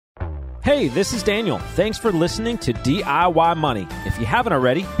Hey, this is Daniel. Thanks for listening to DIY Money. If you haven't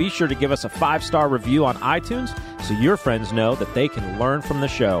already, be sure to give us a 5-star review on iTunes so your friends know that they can learn from the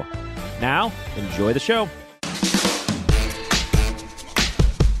show. Now, enjoy the show.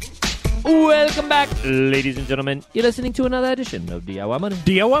 Welcome back, ladies and gentlemen. You're listening to another edition of DIY Money.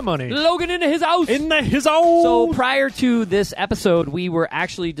 DIY Money. Logan into his house. His house. So prior to this episode, we were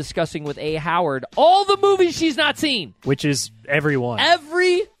actually discussing with A. Howard all the movies she's not seen. Which is everyone.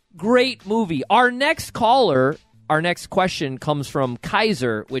 Every great movie. Our next caller, our next question comes from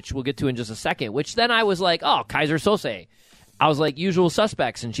Kaiser, which we'll get to in just a second, which then I was like, oh, Kaiser Sose. I was like, Usual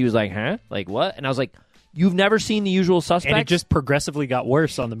Suspects. And she was like, huh? Like, what? And I was like, you've never seen The Usual Suspects? And it just progressively got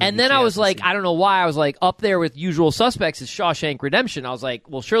worse on the movie. And then I was like, I don't know why. I was like, up there with Usual Suspects is Shawshank Redemption. I was like,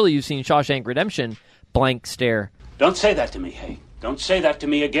 well, surely you've seen Shawshank Redemption. Blank stare. Don't say that to me, hey. Don't say that to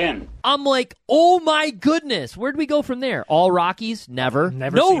me again. I'm like, oh my goodness. Where'd we go from there? All Rockies? Never.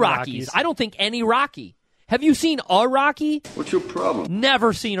 Never no seen Rockies. Rockies. I don't think any Rocky. Have you seen a Rocky? What's your problem?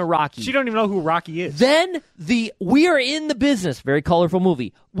 Never seen a Rocky. She don't even know who Rocky is. Then We Are in the Business. Very colorful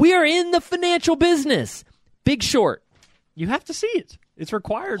movie. We Are in the Financial Business. Big Short. You have to see it. It's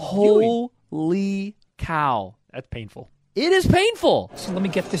required viewing. Holy cow. That's painful. It is painful. So let me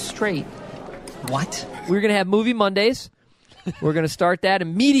get this straight. What? We're going to have Movie Mondays. We're going to start that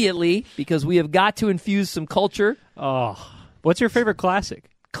immediately because we have got to infuse some culture. Oh. What's your favorite classic?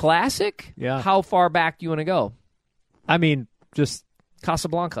 Classic? Yeah. How far back do you want to go? I mean, just...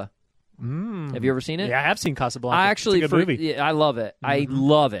 Casablanca. Have you ever seen it? Yeah, I have seen Casablanca. I actually, it's a good movie. Yeah, I love it. I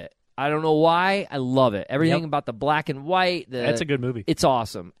love it. I don't know why. I love it. Everything about the black and white. That's a good movie. It's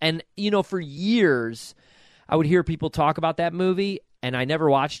awesome. And, for years, I would hear people talk about that movie, and I never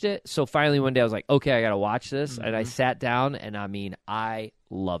watched it. So finally one day I was like, okay, I got to watch this. And I sat down, and I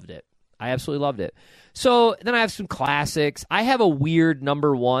loved it. I absolutely loved it. So then I have some classics. I have a weird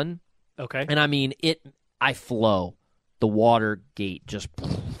number one. Okay. And I flow. The Watergate just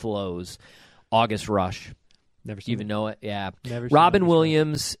flows. August Rush. Never seen You even know it? Yeah. Never seen Robin August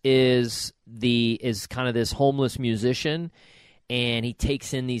Williams is kind of this homeless musician, and he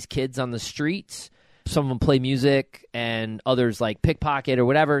takes in these kids on the streets. Some of them play music, and others like pickpocket or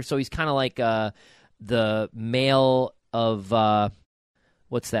whatever. So he's kind of like the male of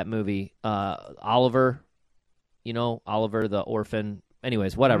what's that movie? Oliver. Oliver the orphan.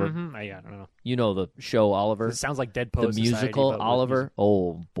 Anyways, whatever. Mm-hmm. I don't know. You know the show Oliver. It sounds like Dead Poets The Society, musical but with Oliver. music.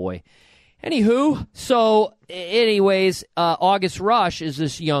 Oh boy. Anywho, so anyways, August Rush is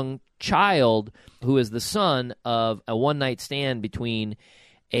this young child who is the son of a one-night stand between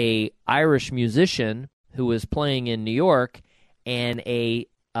a Irish musician who was playing in New York and a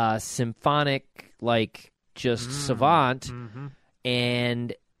symphonic, savant. Mm-hmm.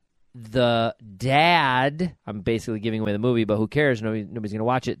 And the dad, I'm basically giving away the movie, but who cares? Nobody's going to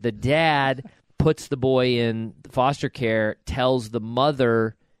watch it. The dad puts the boy in foster care, tells the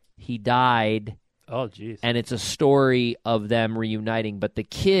mother he died. Oh, jeez. And it's a story of them reuniting. But the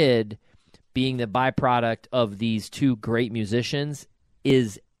kid, being the byproduct of these two great musicians,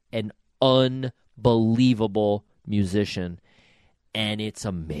 is an unbelievable musician. And it's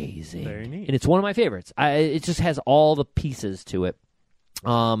amazing. Very neat. And it's one of my favorites. It just has all the pieces to it.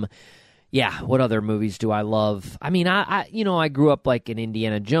 Yeah, what other movies do I love? I mean, I grew up like an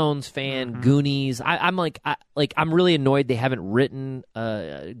Indiana Jones fan, Goonies. I'm really annoyed they haven't written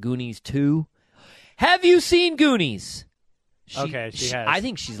Goonies 2. Have you seen Goonies? Okay, she has. I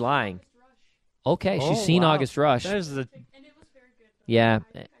think she's lying. Okay, Oh, she's seen wow. August Rush. That is Yeah.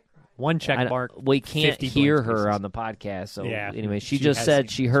 one check mark. We can't 50 hear blank her spaces. on the podcast. So Yeah, anyway, she she just has said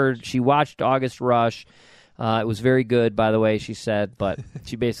seen she watched August Rush. It was very good, by the way, she said, but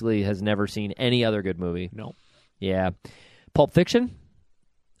she basically has never seen any other good movie. No. Yeah. Pulp Fiction?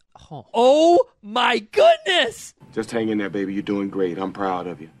 Oh. Oh, my goodness! Just hang in there, baby. You're doing great. I'm proud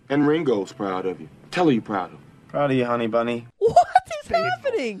of you. And Ringo's proud of you. Tell her you're proud of him. Proud of you, honey bunny. What is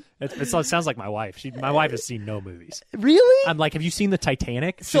happening? It sounds like my wife. My wife has seen no movies. Really? I'm like, have you seen the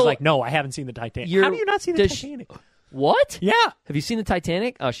Titanic? She's So- like, no, I haven't seen the Titanic. How do you not see the Titanic? What? Yeah. Have you seen the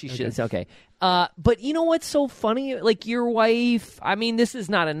Titanic? Oh, she should. It's okay. But you know what's so funny? Like, your wife, I mean, this is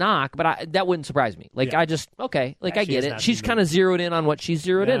not a knock, but that wouldn't surprise me. Like, Yeah. I just, okay. Like, Yeah, I she get has it. not She's seen kind of zeroed in on what she's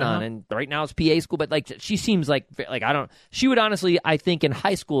zeroed in on. And right now it's PA school, but, like, she seems like she would honestly, I think, in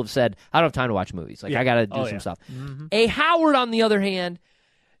high school have said, I don't have time to watch movies. Like, I got to do some stuff. Mm-hmm. A Howard, on the other hand,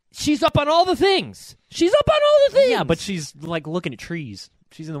 she's up on all the things. She's up on all the things. Yeah, but she's, like, looking at trees.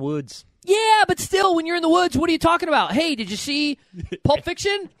 She's in the woods. Yeah, but still, when you're in the woods, what are you talking about? Hey, did you see Pulp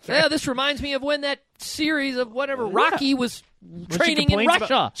Fiction? Yeah, this reminds me of when that series of whatever Rocky was training in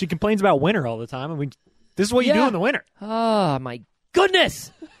Russia. She complains about winter all the time. I mean, this is what you do in the winter. Oh, my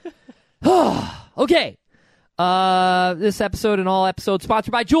goodness. Okay. This episode and all episodes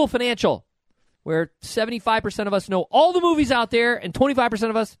sponsored by Jewel Financial, where 75% of us know all the movies out there and 25%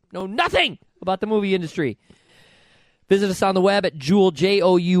 of us know nothing about the movie industry. Visit us on the web at Jewel,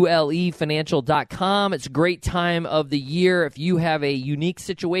 Joule, financial.com. It's a great time of the year. If you have a unique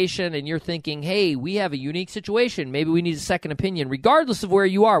situation and you're thinking, hey, we have a unique situation, maybe we need a second opinion, regardless of where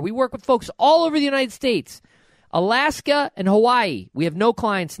you are. We work with folks all over the United States, Alaska and Hawaii. We have no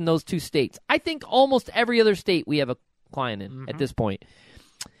clients in those two states. I think almost every other state we have a client in at this point.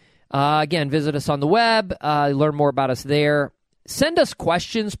 Again, visit us on the web. Learn more about us there. Send us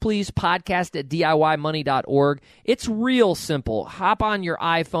questions, please, podcast@DIYmoney.org. It's real simple. Hop on your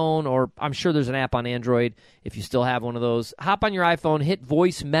iPhone, or I'm sure there's an app on Android if you still have one of those. Hop on your iPhone, hit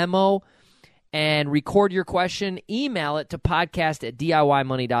voice memo, and record your question. Email it to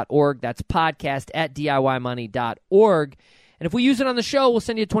podcast@DIYmoney.org. That's podcast@DIYmoney.org. And if we use it on the show, we'll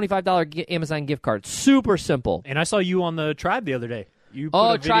send you a $25 Amazon gift card. Super simple. And I saw you on the Tribe the other day. You put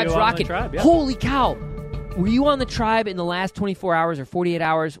a video Tribe's on rocking. the Tribe. Yeah. Holy cow. Were you on the Tribe in the last 24 hours or 48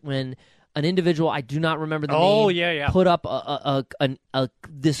 hours when an individual, I do not remember the name, yeah. put up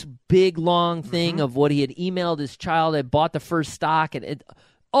this big, long thing of what he had emailed his child, had bought the first stock, and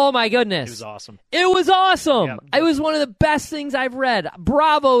oh, my goodness. It was awesome. It was awesome. Yeah. It was one of the best things I've read.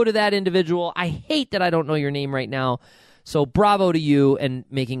 Bravo to that individual. I hate that I don't know your name right now. So bravo to you, and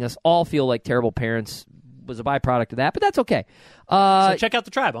making us all feel like terrible parents was a byproduct of that, but that's okay. So check out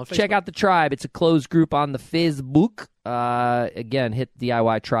the Tribe on Facebook. Check out the Tribe. It's a closed group on the Facebook. Again, hit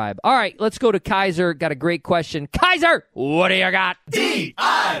DIY Tribe. All right, let's go to Kaiser. Got a great question. Kaiser, what do you got? DIY!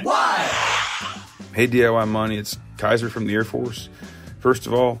 Hey, DIY Money. It's Kaiser from the Air Force. First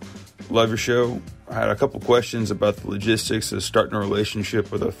of all, love your show. I had a couple questions about the logistics of starting a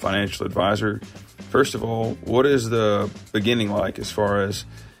relationship with a financial advisor. First of all, what is the beginning like as far as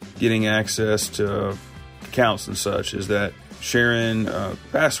getting access to accounts and such? Is that sharing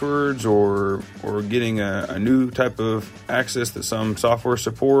passwords or getting a new type of access that some software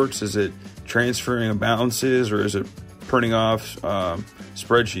supports? Is it transferring of balances, or is it printing off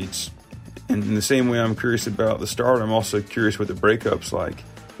spreadsheets? And in the same way I'm curious about the start, I'm also curious what the breakup's like.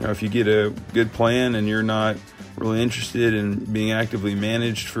 You know, if you get a good plan and you're not really interested in being actively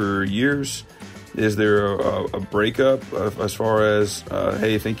managed for years, is there a breakup as far as,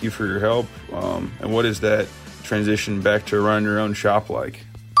 hey, thank you for your help? And what is that transition back to running your own shop like?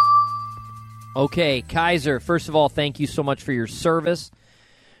 Okay, Kaiser, first of all, thank you so much for your service.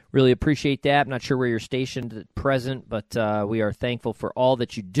 Really appreciate that. I'm not sure where you're stationed at present, but we are thankful for all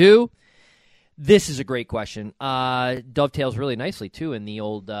that you do. This is a great question. Dovetails really nicely, too, in the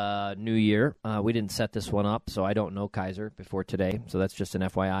old new year. We didn't set this one up, so I don't know Kaiser before today, so that's just an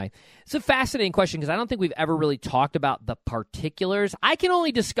FYI. It's a fascinating question because I don't think we've ever really talked about the particulars. I can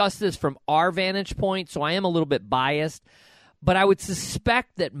only discuss this from our vantage point, so I am a little bit biased, but I would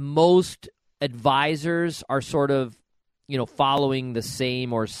suspect that most advisors are sort of, following the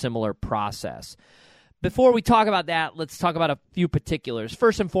same or similar process. Before we talk about that, let's talk about a few particulars.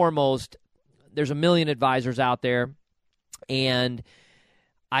 First and foremost, there's a million advisors out there, and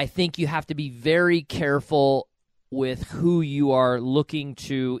I think you have to be very careful with who you are looking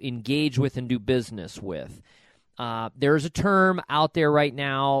to engage with and do business with. There's a term out there right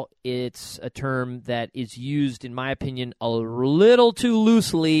now. It's a term that is used, in my opinion, a little too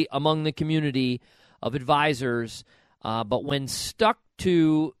loosely among the community of advisors, but when stuck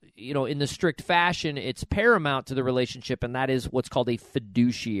to in the strict fashion, it's paramount to the relationship, and that is what's called a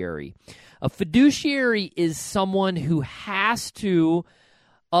fiduciary. A fiduciary is someone who has to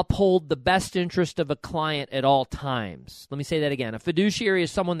uphold the best interest of a client at all times. Let me say that again. A fiduciary is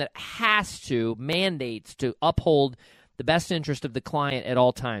someone that mandates to uphold the best interest of the client at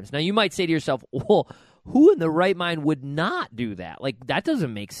all times. Now, you might say to yourself, well, who in the right mind would not do that? Like, that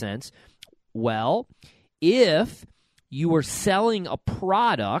doesn't make sense. Well, if you are selling a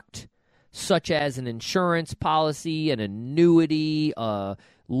product such as an insurance policy, an annuity, a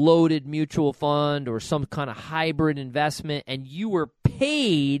loaded mutual fund, or some kind of hybrid investment, and you were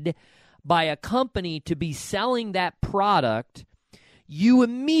paid by a company to be selling that product, you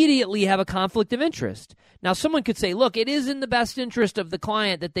immediately have a conflict of interest. Now, someone could say, look, it is in the best interest of the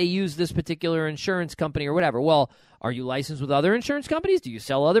client that they use this particular insurance company or whatever. Well, are you licensed with other insurance companies? Do you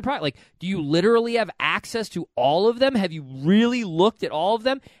sell other products? Like, do you literally have access to all of them? Have you really looked at all of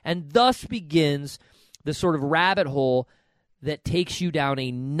them? And thus begins the sort of rabbit hole that takes you down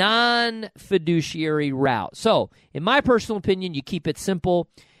a non-fiduciary route. So, in my personal opinion, you keep it simple,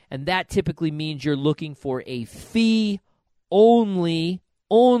 and that typically means you're looking for a fee-only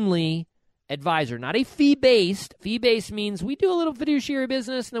advisor, not a fee-based. Fee-based means we do a little fiduciary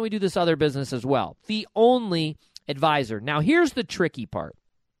business and then we do this other business as well. Fee-only advisor. Now, here's the tricky part,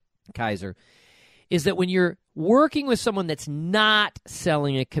 Kaiser, is that when you're working with someone that's not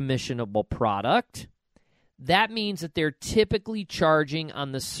selling a commissionable product, that means that they're typically charging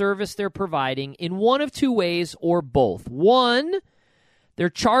on the service they're providing in one of two ways or both. One, they're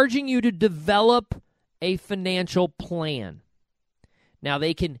charging you to develop a financial plan. Now,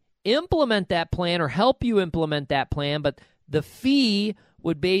 they can implement that plan or help you implement that plan, but the fee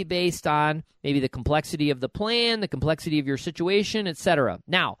would be based on maybe the complexity of the plan, the complexity of your situation, etc.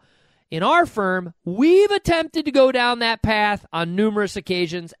 Now, in our firm, we've attempted to go down that path on numerous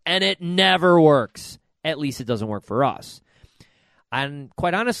occasions, and it never works. At least it doesn't work for us. And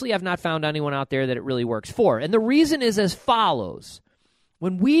quite honestly, I've not found anyone out there that it really works for. And the reason is as follows.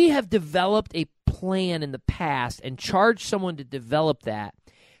 When we have developed a plan in the past and charged someone to develop that,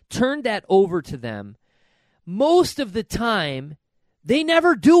 turned that over to them, most of the time, they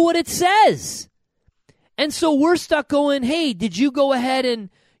never do what it says. And so we're stuck going, hey, did you go ahead and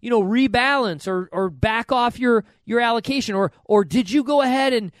rebalance or back off your allocation? Or did you go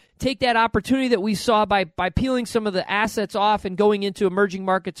ahead and take that opportunity that we saw by peeling some of the assets off and going into emerging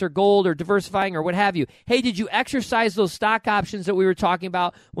markets or gold or diversifying or what have you? Hey, did you exercise those stock options that we were talking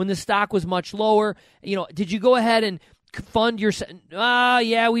about when the stock was much lower? Did you go ahead and fund your...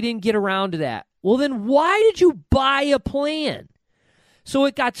 yeah, we didn't get around to that. Well, then why did you buy a plan? So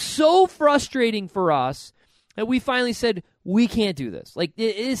it got so frustrating for us that we finally said, we can't do this. Like,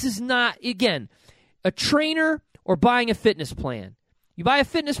 this is not, again, a trainer or buying a fitness plan. You buy a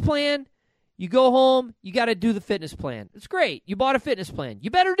fitness plan, you go home, you got to do the fitness plan. It's great. You bought a fitness plan. You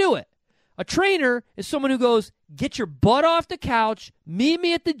better do it. A trainer is someone who goes, get your butt off the couch, meet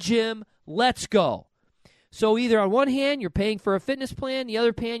me at the gym, let's go. So either on one hand, you're paying for a fitness plan, the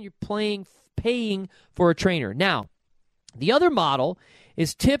other hand, you're paying for a trainer. Now, the other model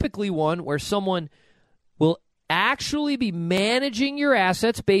is typically one where someone will actually be managing your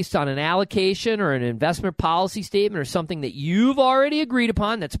assets based on an allocation or an investment policy statement or something that you've already agreed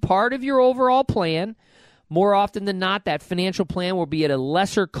upon that's part of your overall plan. More often than not, that financial plan will be at a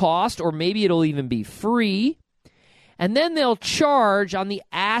lesser cost or maybe it'll even be free. And then they'll charge on the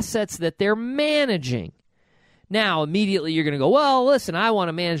assets that they're managing. Now, immediately you're going to go, well, listen, I want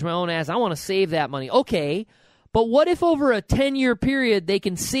to manage my own assets. I want to save that money. Okay, but what if over a 10-year period they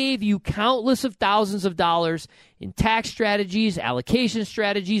can save you countless of thousands of dollars in tax strategies, allocation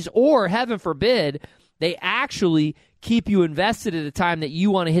strategies, or, heaven forbid, they actually keep you invested at a time that you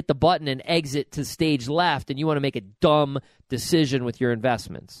want to hit the button and exit to stage left and you want to make a dumb decision with your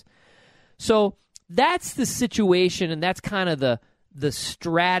investments. So that's the situation, and that's kind of the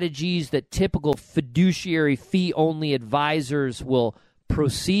strategies that typical fiduciary fee-only advisors will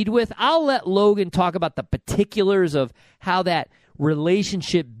proceed with. I'll let Logan talk about the particulars of how that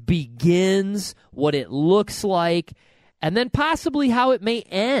relationship begins, what it looks like, and then possibly how it may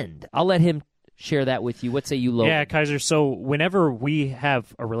end. I'll let him share that with you. What say you, Logan? Yeah, Kaiser, so whenever we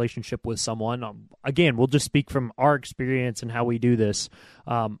have a relationship with someone, again, we'll just speak from our experience and how we do this.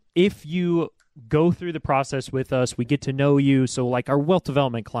 If you go through the process with us, we get to know you. So like our wealth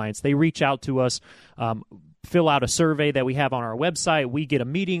development clients, they reach out to us, fill out a survey that we have on our website. We get a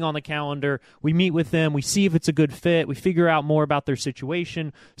meeting on the calendar. We meet with them. We see if it's a good fit. We figure out more about their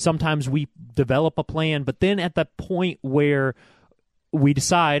situation. Sometimes we develop a plan. But then at the point where we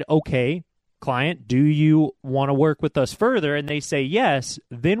decide, okay, client, do you want to work with us further? And they say yes.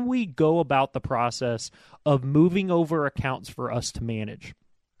 Then we go about the process of moving over accounts for us to manage.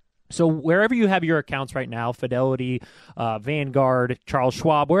 So wherever you have your accounts right now, Fidelity, Vanguard, Charles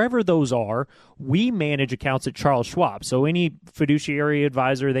Schwab, wherever those are, we manage accounts at Charles Schwab. So any fiduciary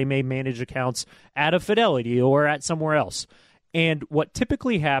advisor, they may manage accounts at a Fidelity or at somewhere else. And what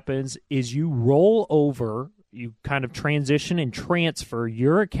typically happens is you roll over, you kind of transition and transfer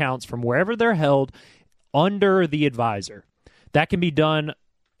your accounts from wherever they're held under the advisor. That can be done.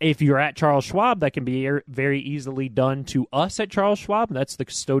 If you're at Charles Schwab, that can be very easily done to us at Charles Schwab. That's the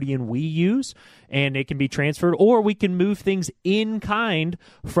custodian we use, and it can be transferred, or we can move things in kind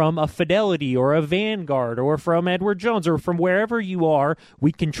from a Fidelity or a Vanguard or from Edward Jones or from wherever you are.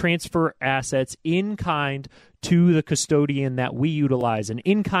 We can transfer assets in kind to the custodian that we utilize. And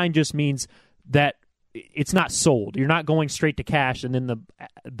in kind just means that it's not sold. You're not going straight to cash and then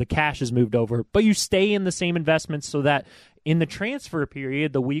the cash is moved over, but you stay in the same investments so that in the transfer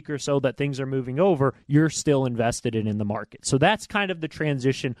period, the week or so that things are moving over, you're still invested in the market. So that's kind of the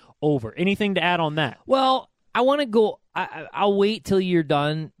transition over. Anything to add on that? Well, I want to go, I'll wait till you're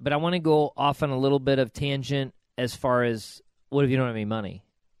done, but I want to go off on a little bit of tangent as far as what if you don't have any money?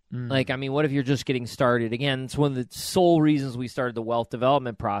 Like, I mean, what if you're just getting started? Again, it's one of the sole reasons we started the wealth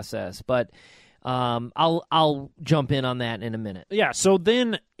development process. But I'll jump in on that in a minute. Yeah, so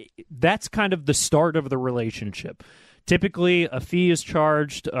then that's kind of the start of the relationship. Typically, a fee is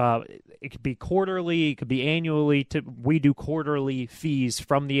charged. It could be quarterly, it could be annually. We do quarterly fees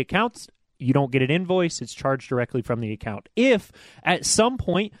from the accounts. You don't get an invoice. It's charged directly from the account. If at some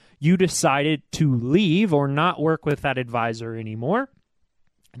point you decided to leave or not work with that advisor anymore,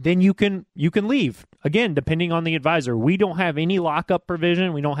 then you can leave. Again, depending on the advisor. We don't have any lockup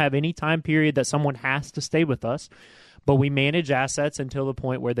provision. We don't have any time period that someone has to stay with us. But we manage assets until the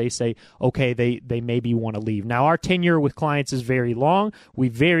point where they say, okay, they maybe want to leave. Now, our tenure with clients is very long. We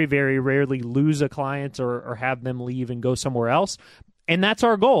very, very rarely lose a client or have them leave and go somewhere else. And that's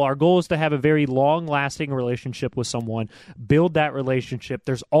our goal. Our goal is to have a very long-lasting relationship with someone, build that relationship.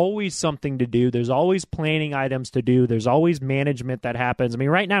 There's always something to do. There's always planning items to do. There's always management that happens. I mean,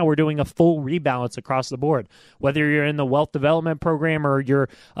 right now we're doing a full rebalance across the board. Whether you're in the wealth development program or you're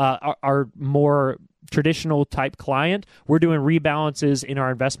our more traditional type client, we're doing rebalances in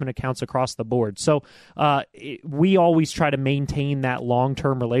our investment accounts across the board. So we always try to maintain that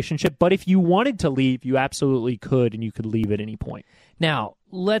long-term relationship. But if you wanted to leave, you absolutely could, and you could leave at any point. Now,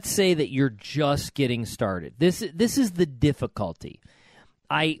 let's say that you're just getting started. This is the difficulty.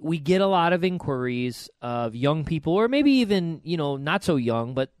 We get a lot of inquiries of young people, or maybe even, not so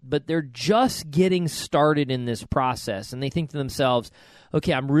young, but they're just getting started in this process, and they think to themselves,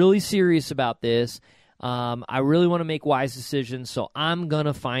 okay, I'm really serious about this. I really want to make wise decisions, so I'm going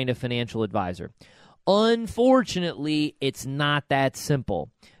to find a financial advisor. Unfortunately, it's not that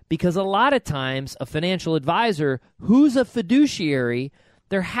simple, because a lot of times a financial advisor who's a fiduciary,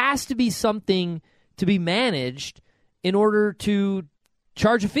 there has to be something to be managed in order to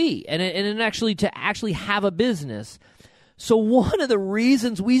charge a fee and actually to have a business. So one of the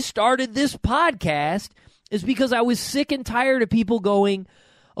reasons we started this podcast is because I was sick and tired of people going,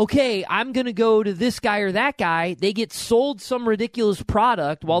 okay, I'm going to go to this guy or that guy. They get sold some ridiculous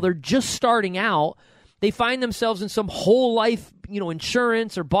product while they're just starting out. They find themselves in some whole life,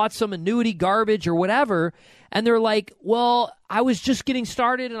 insurance, or bought some annuity garbage or whatever. And they're like, well, I was just getting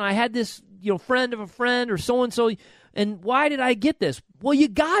started and I had this, friend of a friend or so-and-so. And why did I get this? Well, you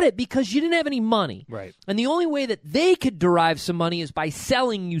got it because you didn't have any money. Right. And the only way that they could derive some money is by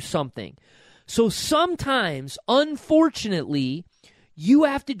selling you something. So sometimes, unfortunately, you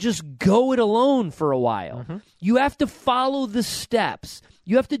have to just go it alone for a while. Mm-hmm. You have to follow the steps.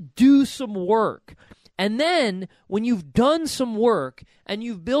 You have to do some work. And then when you've done some work and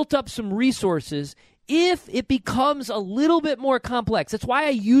you've built up some resources, if it becomes a little bit more complex, that's why I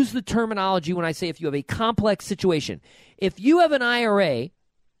use the terminology when I say if you have a complex situation. If you have an IRA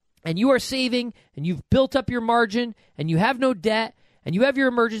and you are saving and you've built up your margin and you have no debt and you have your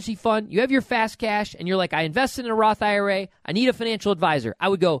emergency fund, you have your fast cash, and you're like, I invested in a Roth IRA, I need a financial advisor, I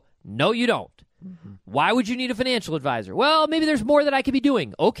would go, no, you don't. Mm-hmm. Why would you need a financial advisor? Well, maybe there's more that I could be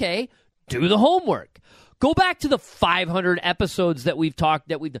doing. Okay, do the homework. Go back to the 500 episodes that we've done.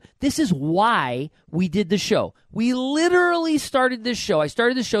 This is why we did the show. We literally started this show. I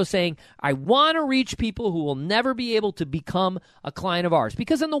started the show saying, I want to reach people who will never be able to become a client of ours.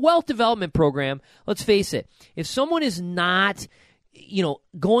 Because in the wealth development program, let's face it, if someone is not,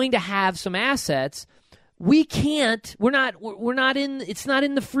 going to have some assets, it's not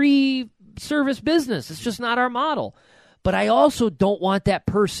in the free service business. It's just not our model. But I also don't want that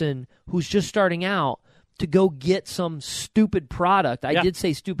person who's just starting out to go get some stupid product. I did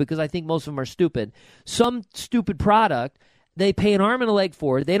say stupid because I think most of them are stupid. Some stupid product they pay an arm and a leg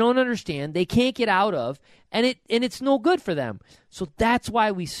for, they don't understand, they can't get out of, and it's no good for them. So that's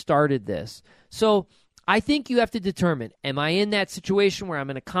why we started this. So I think you have to determine, am I in that situation where I'm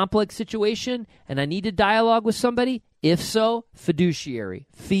in a complex situation and I need to dialogue with somebody? If so, fiduciary,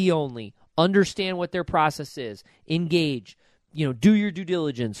 fee only, understand what their process is, engage, do your due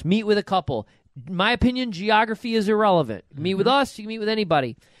diligence, meet with a couple. In my opinion, geography is irrelevant. Meet with us, you can meet with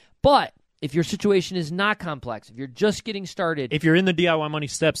anybody. But if your situation is not complex, if you're just getting started, if you're in the DIY money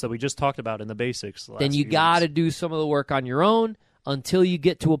steps that we just talked about in the basics, then you got to do some of the work on your own until you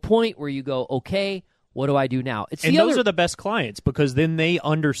get to a point where you go, okay, what do I do now? Those are the best clients because then they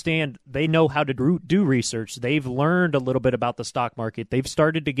understand, they know how to do research. They've learned a little bit about the stock market. They've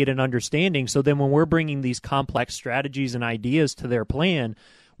started to get an understanding. So then when we're bringing these complex strategies and ideas to their plan,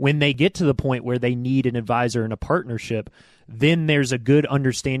 when they get to the point where they need an advisor and a partnership, then there's a good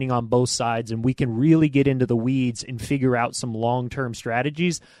understanding on both sides, and we can really get into the weeds and figure out some long-term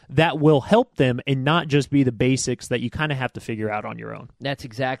strategies that will help them and not just be the basics that you kind of have to figure out on your own. That's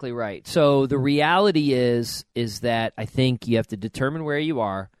exactly right. So the reality is that I think you have to determine where you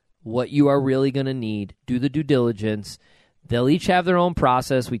are, what you are really going to need. Do the due diligence. They'll each have their own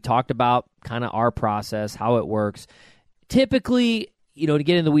process. We talked about kind of our process, how it works. Typically, to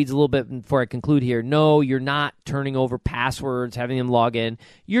get in the weeds a little bit before I conclude here, no, you're not turning over passwords, having them log in.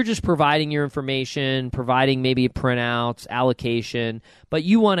 You're just providing your information, providing maybe printouts, allocation, but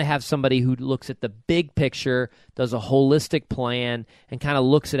you want to have somebody who looks at the big picture, does a holistic plan, and kind of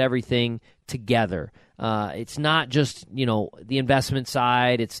looks at everything together. It's not just, the investment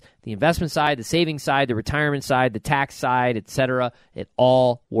side. It's the investment side, the savings side, the retirement side, the tax side, etc. It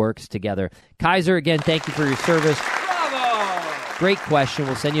all works together. Kaiser, again, thank you for your service. Great question.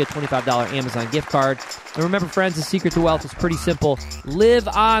 We'll send you a $25 Amazon gift card. And remember, friends, the secret to wealth is pretty simple. Live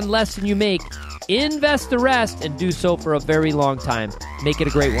on less than you make, invest the rest, and do so for a very long time. Make it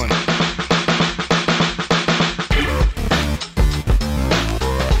a great one.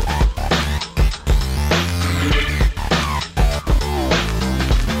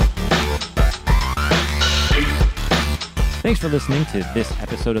 Thanks for listening to this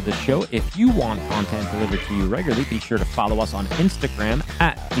episode of the show. If you want content delivered to you regularly, be sure to follow us on Instagram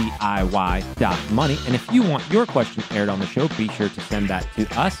at DIY.money. And if you want your question aired on the show, be sure to send that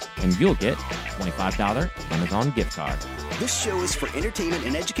to us, and you'll get a $25 Amazon gift card. This show is for entertainment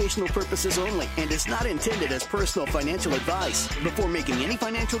and educational purposes only and is not intended as personal financial advice. Before making any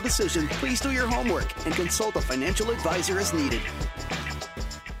financial decision, please do your homework and consult a financial advisor as needed.